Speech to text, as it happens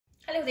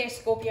Hello there,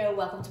 Scorpio.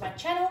 Welcome to my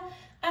channel.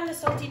 I'm the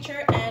soul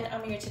teacher and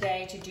I'm here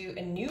today to do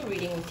a new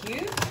reading with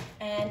you,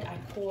 and I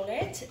call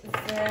it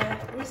the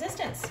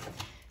resistance.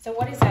 So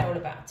what is that all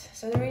about?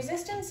 So the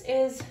resistance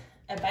is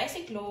a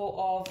basic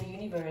law of the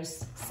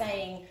universe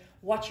saying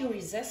what you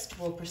resist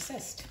will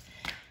persist.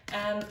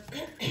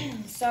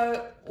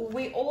 So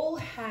we all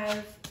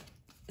have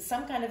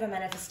some kind of a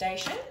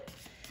manifestation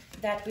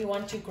that we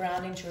want to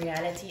ground into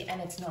reality, and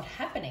it's not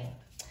happening.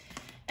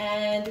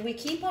 And we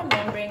keep on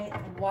wondering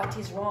what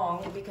is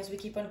wrong because we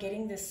keep on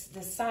getting the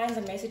signs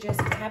and messages,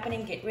 it's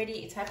happening, get ready,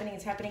 it's happening,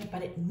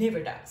 but it never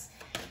does.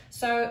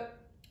 So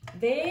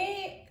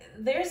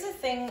there's a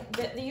thing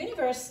that the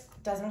universe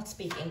does not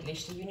speak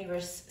English, the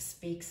universe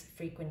speaks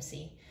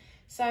frequency.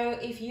 So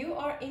if you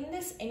are in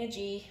this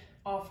energy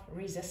of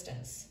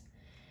resistance,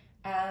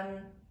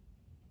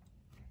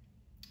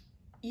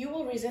 you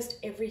will resist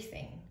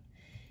everything.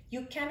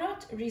 You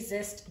cannot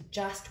resist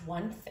just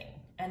one thing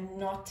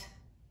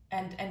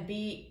and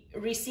be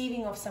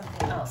receiving of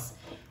something else.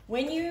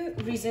 When you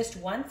resist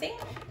one thing,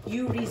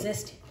 you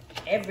resist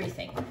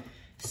everything.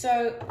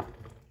 So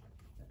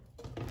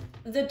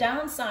the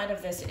downside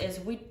of this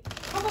is we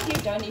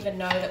probably don't even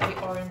know that we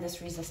are in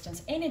this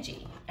resistance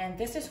energy. And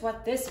this is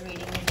what this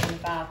reading is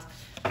about.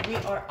 We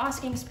are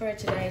asking Spirit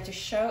today to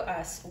show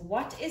us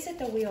what is it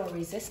that we are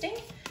resisting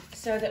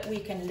so that we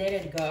can let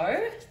it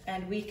go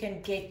and we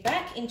can get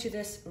back into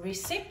this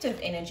receptive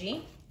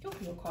energy. Oh,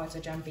 your cards are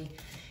jumpy.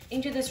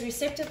 Into this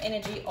receptive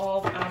energy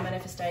of our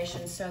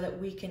manifestations so that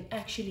we can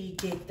actually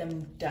get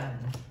them done.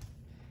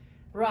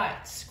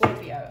 Right,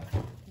 Scorpio,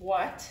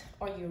 what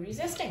are you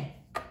resisting?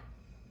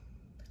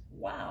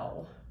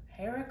 Wow,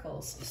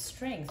 Heracles,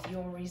 strength,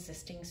 you're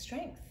resisting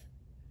strength.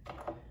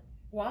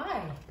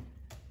 Why?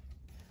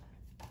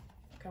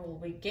 Okay, well,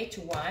 we get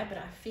to why, but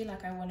I feel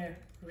like I want to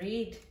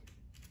read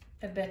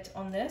a bit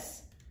on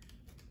this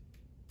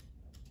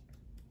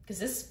because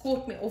this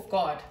caught me off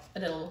guard a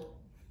little,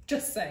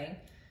 just saying.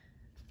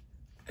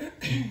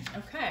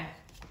 Okay.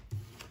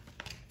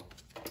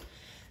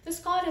 This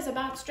card is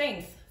about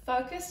strength,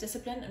 focus,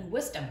 discipline, and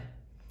wisdom.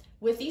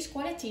 With these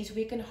qualities,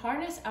 we can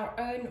harness our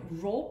own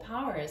raw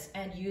powers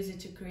and use it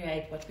to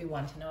create what we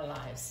want in our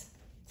lives.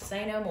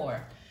 Say no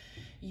more.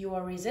 You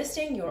are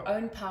resisting your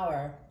own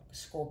power,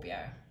 Scorpio.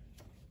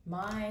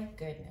 My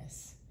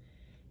goodness.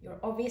 You're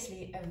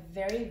obviously a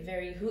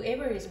very,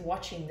 whoever is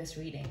watching this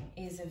reading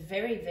is a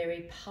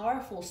very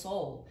powerful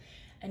soul,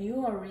 and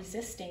you are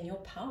resisting your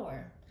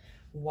power.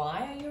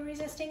 Why are you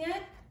resisting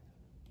it?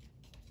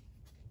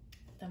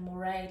 The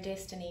moray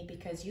destiny,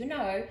 because you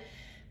know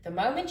the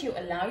moment you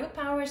allow your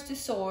powers to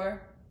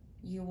soar,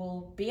 you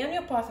will be on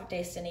your path of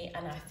destiny,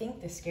 and I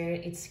think it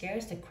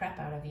scares the crap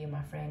out of you,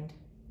 my friend.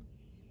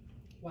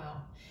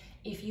 Wow.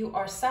 If you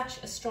are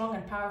such a strong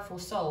and powerful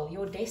soul,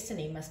 your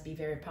destiny must be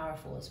very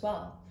powerful as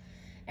well.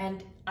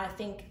 And I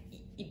think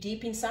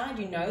deep inside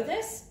you know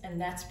this,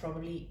 and that's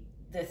probably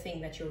the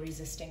thing that you're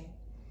resisting.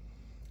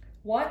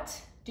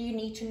 What do you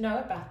need to know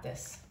about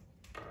this?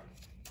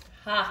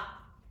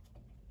 Ha!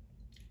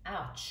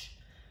 Ouch.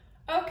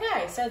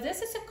 Okay, so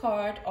this is a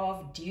card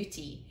of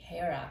duty,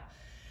 Hera.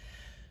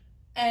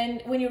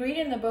 And when you read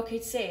in the book,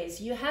 it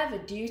says you have a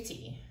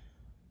duty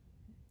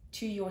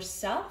to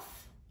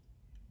yourself,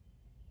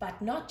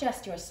 but not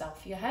just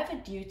yourself. You have a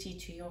duty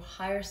to your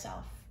higher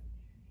self.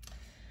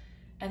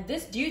 And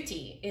this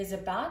duty is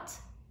about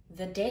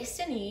the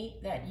destiny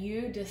that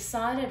you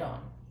decided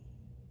on.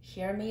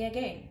 Hear me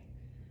again.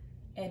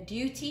 A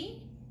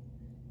duty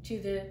to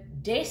the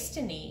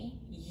destiny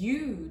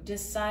you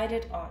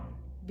decided on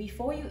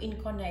before you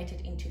incarnated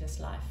into this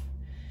life.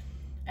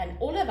 And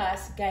all of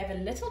us gave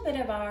a little bit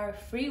of our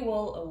free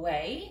will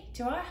away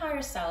to our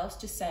higher selves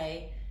to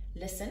say,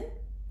 listen,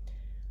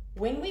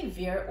 when we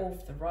veer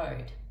off the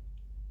road,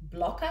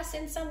 block us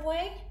in some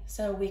way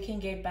so we can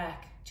get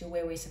back to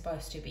where we're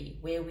supposed to be,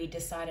 where we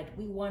decided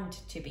we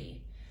want to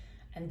be.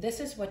 And this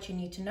is what you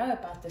need to know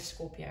about this,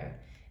 Scorpio,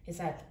 is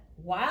that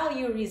while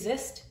you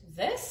resist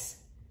this,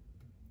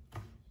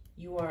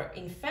 you are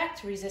in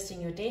fact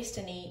resisting your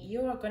destiny.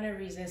 You are going to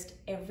resist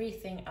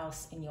everything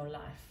else in your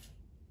life.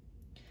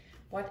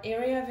 What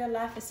area of your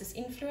life is this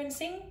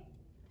influencing?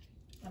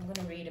 I'm going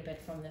to read a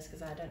bit from this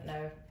because I don't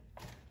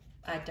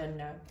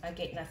know. I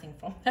get nothing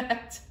from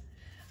that.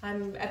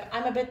 I'm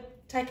a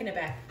bit taken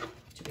aback,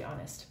 to be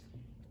honest.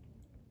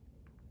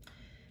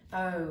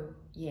 Oh,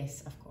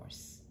 yes, of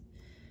course.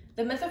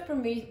 The myth of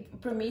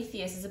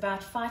Prometheus is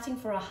about fighting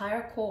for a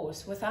higher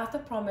cause without the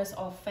promise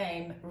of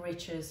fame,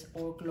 riches,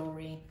 or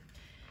glory.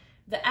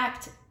 The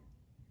act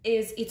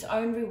is its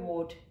own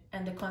reward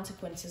and the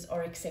consequences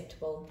are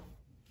acceptable.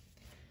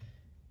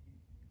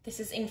 This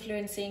is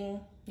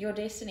influencing your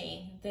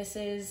destiny. This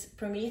is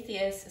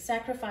Prometheus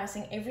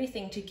sacrificing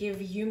everything to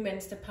give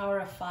humans the power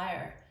of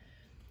fire.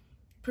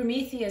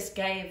 Prometheus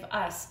gave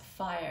us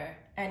fire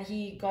and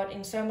he got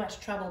in so much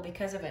trouble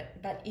because of it,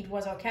 but it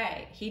was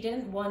okay. He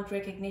didn't want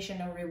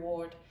recognition or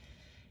reward.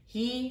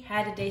 He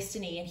had a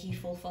destiny and he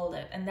fulfilled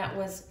it, and that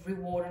was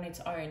reward on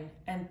its own.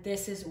 And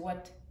this is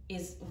what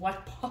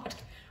part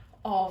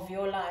of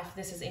your life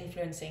this is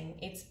influencing.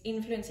 It's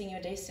influencing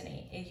your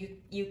destiny.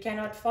 You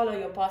cannot follow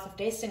your path of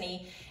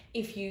destiny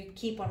if you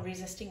keep on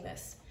resisting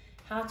this.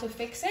 How to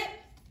fix it?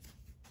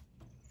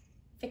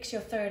 Fix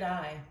your third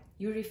eye.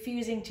 You're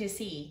refusing to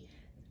see.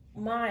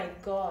 My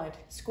God,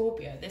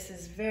 Scorpio, this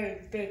is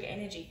very big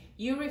energy.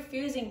 You're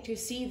refusing to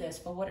see this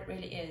for what it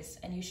really is,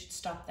 and you should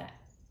stop that.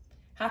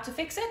 How to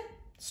fix it?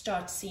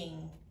 Start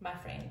seeing, my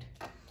friend.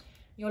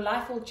 Your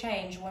life will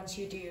change once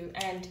you do,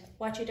 and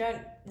what you don't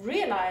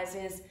realize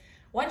is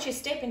once you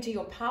step into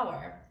your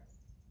power,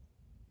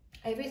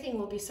 everything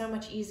will be so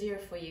much easier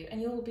for you, and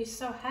you will be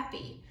so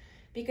happy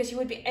because you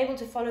would be able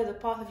to follow the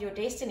path of your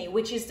destiny,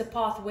 which is the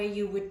path where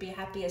you would be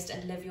happiest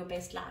and live your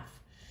best life.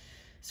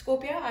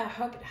 Scorpio, I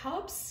hope it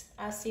helps.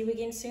 I'll see you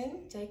again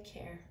soon. Take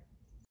care.